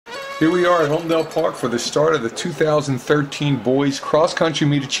Here we are at Holmdel Park for the start of the 2013 Boys Cross Country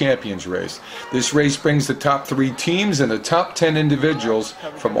Meet of Champions race. This race brings the top 3 teams and the top 10 individuals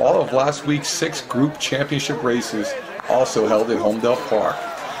from all of last week's 6 group championship races, also held at Holmdel Park.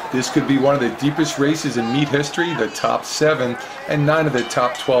 This could be one of the deepest races in meet history. The top 7 and 9 of the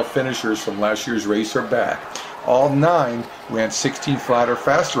top 12 finishers from last year's race are back. All 9 ran 16 flat or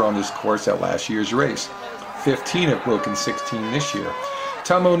faster on this course at last year's race. 15 have broken 16 this year.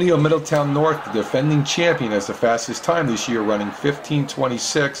 Tom O'Neill, Middletown North, the defending champion, has the fastest time this year, running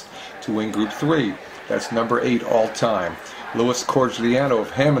 15:26 to win Group 3. That's number 8 all time. Louis Cordigliano of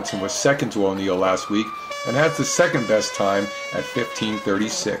Hamilton was second to O'Neill last week and has the second best time at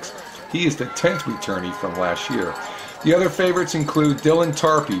 15:36. He is the 10th returnee from last year. The other favorites include Dylan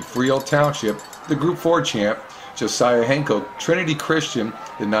Tarpey, Freehold Township, the Group 4 champ, Josiah Henko, Trinity Christian,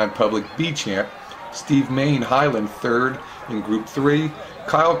 the non-public B champ, Steve Main, Highland, third in Group 3,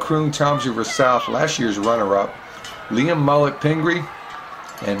 Kyle Kroon, Toms River South, last year's runner-up, Liam Mullet, Pingree,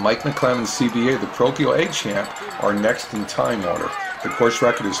 and Mike McClemens, CBA, the parochial A champ, are next in time order. The course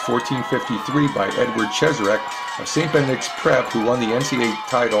record is 14:53 by Edward Cheserek of St. Benedict's Prep, who won the NCAA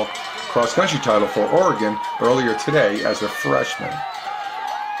title, cross-country title for Oregon earlier today as a freshman.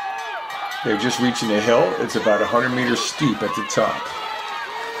 They're just reaching a hill. It's about 100 meters steep at the top.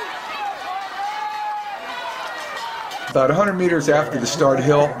 About 100 meters after the start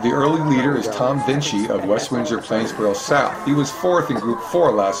hill, the early leader is Tom Vinci of West Windsor, Plainsboro South. He was 4th in Group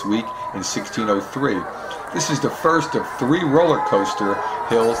 4 last week in 16:03. This is the first of 3 roller coaster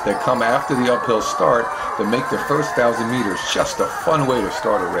hills that come after the uphill start that make the first 1,000 meters just a fun way to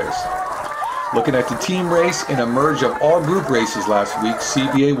start a race. Looking at the team race, in a merge of all group races last week,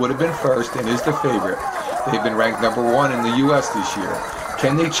 CBA would have been first and is the favorite. They've been ranked number 1 in the U.S. this year.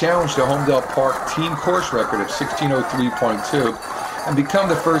 Can they challenge the Holmdel Park team course record of 16:03.2 and become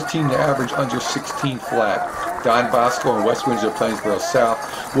the first team to average under 16 flat? Don Bosco and West Windsor, Plainsboro South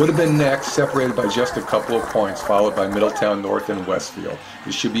would have been next, separated by just a couple of points, followed by Middletown North and Westfield.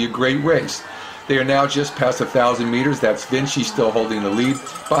 This should be a great race. They are now just past 1,000 meters. That's Vinci still holding the lead.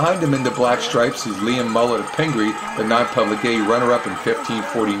 Behind him in the black stripes is Liam Mullet of Pingree, the non-public A runner-up in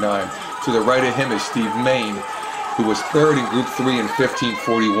 15:49. To the right of him is Steve Main, who was 3rd in Group 3 in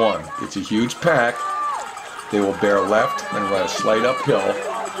 15:41. It's a huge pack. They will bear left and run a slight uphill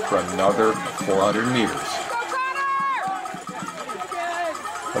for another 400 meters.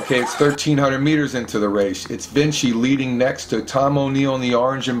 Okay, it's 1,300 meters into the race. It's Vinci leading next to Tom O'Neill in the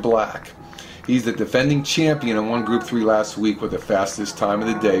orange and black. He's the defending champion and won Group 3 last week with the fastest time of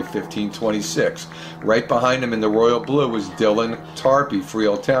the day, 15:26. Right behind him in the royal blue is Dylan Tarpey,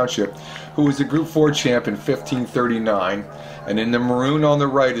 Freehold Township, who was the Group 4 champ in 15:39. And in the maroon on the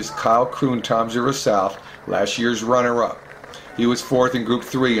right is Kyle Kroon, Toms River South, last year's runner-up. He was 4th in Group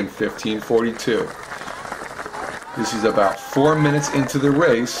 3 in 15:42. This is about 4 minutes into the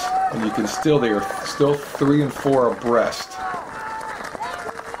race, and you can they are still 3 and 4 abreast.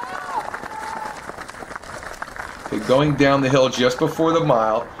 Going down the hill just before the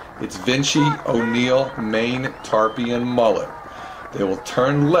mile, it's Vinci, O'Neill, Main, Tarpey, and Mullet. They will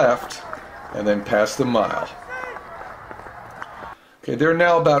turn left and then pass the mile. Okay, they're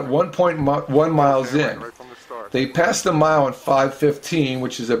now about 1.1 miles in. They pass the mile in 5:15,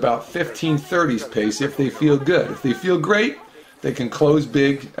 which is about 15:30's pace if they feel good. If they feel great, they can close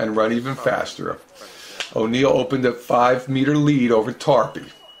big and run even faster. O'Neill opened a 5-meter lead over Tarpey.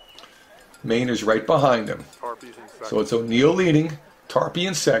 Main is right behind him. So it's O'Neill leading, Tarpey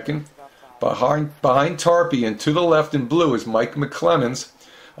in second. Behind Tarpey and to the left in blue is Mike McClemens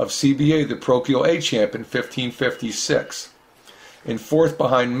of CBA, the parochial A champ in 15:56. In 4th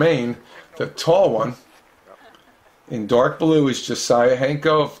behind Main, the tall one, in dark blue is Josiah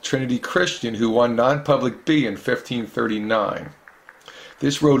Henko of Trinity Christian, who won non-public B in 15:39.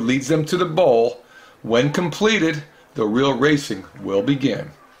 This road leads them to the bowl. When completed, the real racing will begin.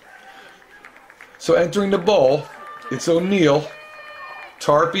 So entering the bowl, it's O'Neill,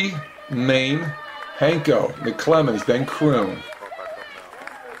 Tarpey, Main, Henko, McClemens, then Kroon.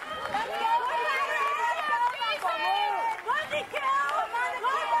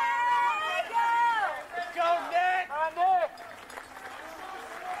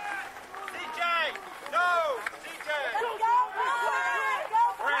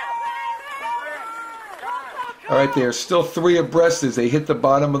 All right, they are still 3 abreast as they hit the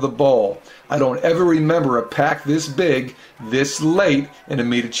bottom of the bowl. I don't ever remember a pack this big, this late in a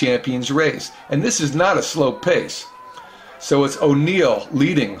Meet of Champions race. And this is not a slow pace. So it's O'Neill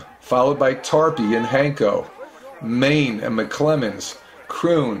leading, followed by Tarpey and Henko, Main and McClemens,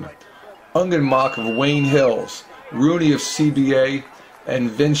 Kroon, Ungenmock of Wayne Hills, Rooney of CBA, and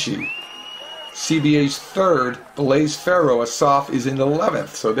Vinci. CBA's third, Blaise Ferro, a soph, is in 11th,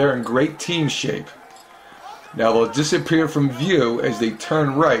 so they're in great team shape. Now they'll disappear from view as they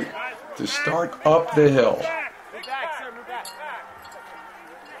turn right to start up the hill.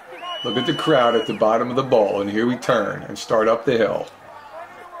 Look at the crowd at the bottom of the bowl, and here we turn and start up the hill.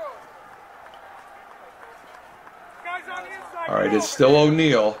 Alright, it's still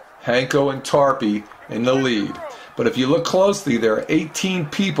O'Neill, Hanko, and Tarpey in the lead. But if you look closely, there are 18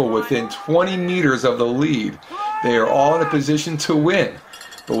 people within 20 meters of the lead. They are all in a position to win.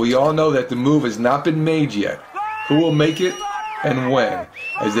 But we all know that the move has not been made yet. Who will make it and when?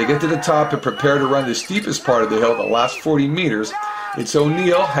 As they get to the top and prepare to run the steepest part of the hill, the last 40 meters, it's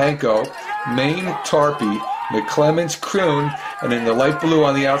O'Neill, Hanko, Main, Tarpey, McClemens, Kroon, and in the light blue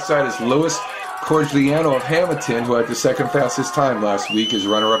on the outside is Lewis Corgliano of Hamilton, who had the second fastest time last week as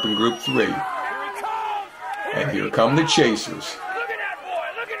runner-up in Group 3. And here come the chasers.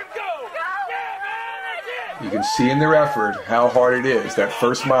 You can see in their effort how hard it is. That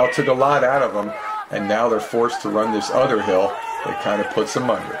first mile took a lot out of them, and now they're forced to run this other hill that kind of puts them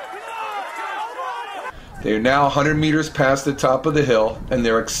under. They are now 100 meters past the top of the hill, and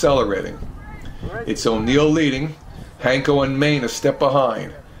they're accelerating. It's O'Neill leading, Hanko and Main a step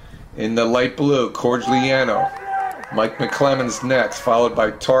behind. In the light blue, Corgliano, Mike McClemens next, followed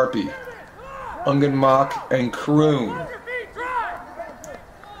by Tarpey, Ungenmach, and Kroon.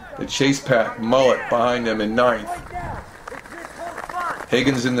 The chase pack, Mullet behind them in 9th.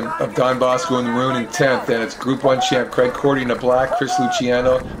 Higgins of Don Bosco in the maroon in 10th, and it's Group 1 champ Craig Cordy in the black, Chris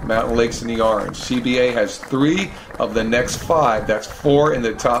Luciano, Mountain Lakes in the orange. CBA has 3 of the next 5, that's 4 in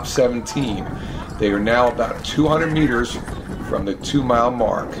the top 17. They are now about 200 meters from the 2-mile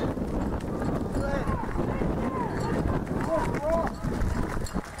mark.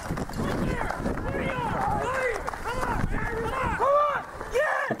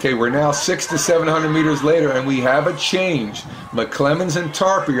 Okay, we're now 600 to 700 meters later, and we have a change. McClemens and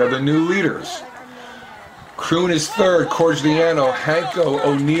Tarpey are the new leaders. Kroon is third, Corgliano, Hanko,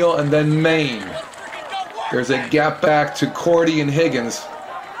 O'Neill, and then Main. There's a gap back to Cordy and Higgins.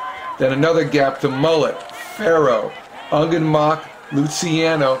 Then another gap to Mullet, Ferro, Ungenmach,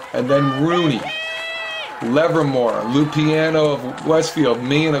 Luciano, and then Rooney. Livermore, Lupiano of Westfield,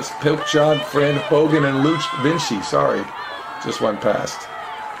 Meehan of Pilkjohn, Fran Bogan, and Vinci. Sorry, just went past.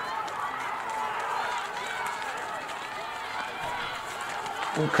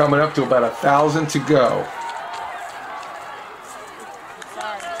 We're coming up to about 1,000 to go.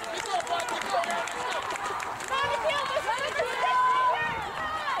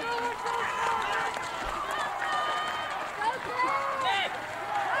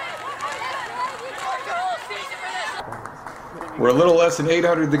 We're a little less than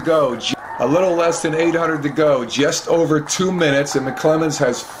 800 to go. Just over 2 minutes, and McClemens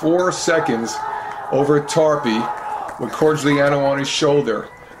has 4 seconds over Tarpey with Corgliano on his shoulder.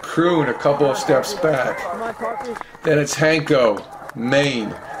 Kroon a couple of steps back. Then it's Hanko,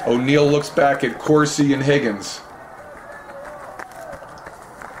 Main. O'Neill looks back at Corsi and Higgins.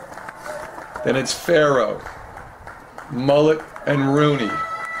 Then it's Ferro, Mullet, and Rooney.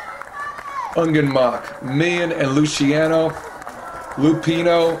 Ungenmach, Meehan and Luciano,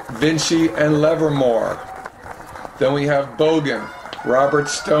 Lupino, Vinci, and Livermore. Then we have Bogan, Robert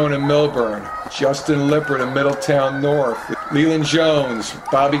Stone and Milburn, Justin Lippert of Middletown North, Leland Jones,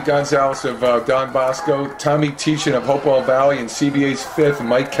 Bobby Gonzalez of Don Bosco, Tommy Teachin of Hopewell Valley, and CBA's 5th,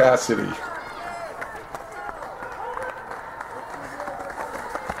 Mike Cassidy.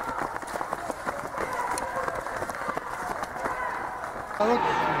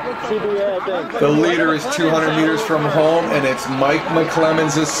 The leader is 200 meters from home, and it's Mike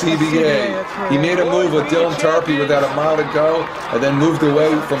McClemens of CBA. He made a move with Dylan Tarpey with about a mile to go, and then moved away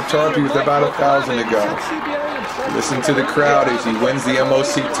from Tarpey with about 1,000 to go. Listen to the crowd as he wins the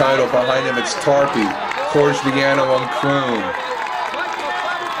MOC title. Behind him it's Tarpey, Corgliano, and Kroon.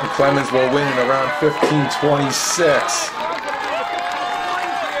 McClemens will win in around 15:26.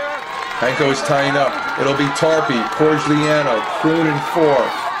 Hanko is tying up. It'll be Tarpey, Corgliano, Kroon in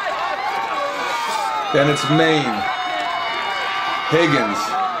 4th. Then it's Main, Higgins,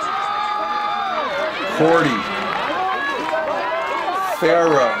 Cordy,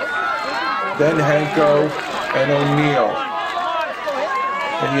 Ferro, then Hanko and O'Neill.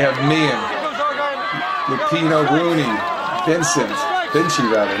 Then you have Meehan, Lupino, Rooney, Vinci,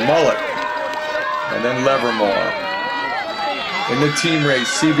 Mullet, and then Livermore. In the team race,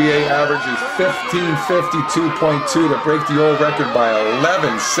 CBA averages 15:52.2 to break the old record by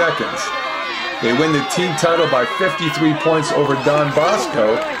 11 seconds. They win the team title by 53 points over Don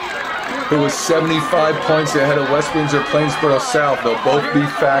Bosco. who was 75 points ahead of West Windsor Plainsboro South. They'll both be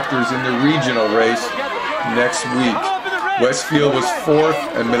factors in the regional race next week. Westfield was 4th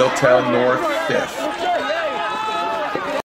and Middletown North 5th.